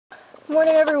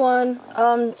Morning, everyone.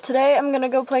 Today I'm gonna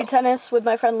go play tennis with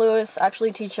my friend Lewis,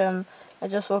 actually teach him. I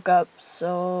just woke up,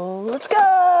 so let's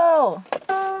go!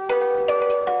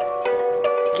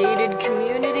 Gated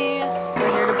community.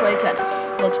 We're here to play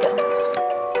tennis. Let's go.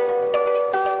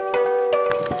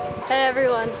 Hey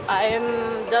everyone, I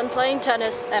am done playing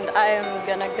tennis and I am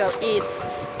gonna go eat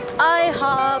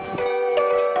IHOP.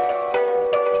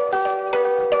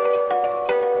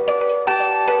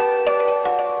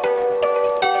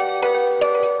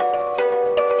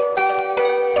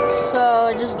 So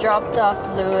I just dropped off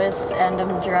Lewis and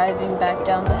I'm driving back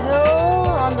down the hill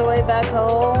on the way back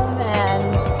home,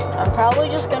 and I'm probably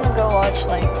just gonna go watch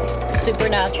like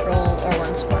Supernatural or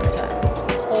Once Upon a Time.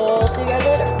 So see you guys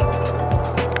later.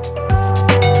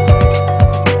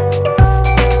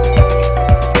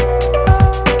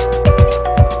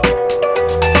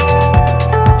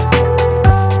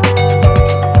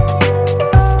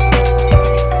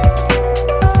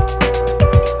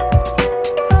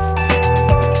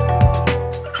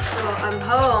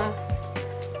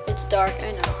 It's dark,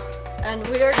 I know. And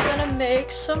we are gonna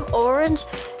make some orange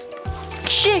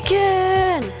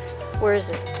chicken! Where is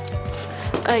it?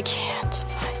 I can't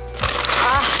find it.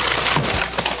 Ah!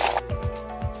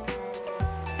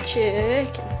 Chicken.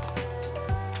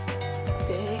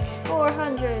 Big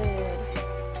 400.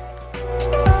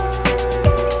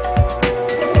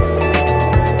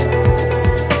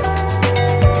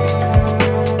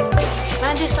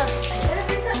 Mandy sausage.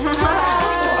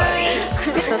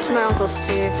 That's my Uncle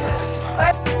Steve.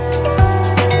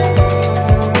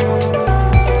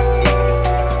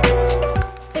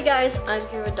 Hey guys, I'm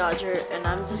here with Dodger, and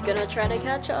I'm just gonna try to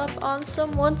catch up on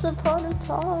some Once Upon a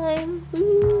Time.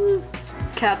 Woo.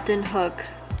 Captain Hook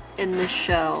in this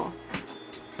show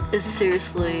is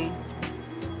seriously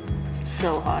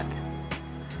so hot.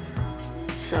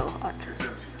 So hot.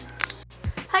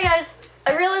 Hi guys!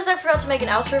 I realized I forgot to make an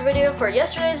outro video for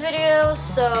yesterday's video,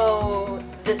 so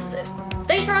this is it.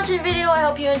 Thanks for watching the video, I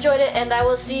hope you enjoyed it, and I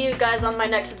will see you guys on my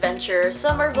next adventure,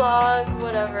 summer vlog,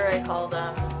 whatever I call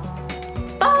them.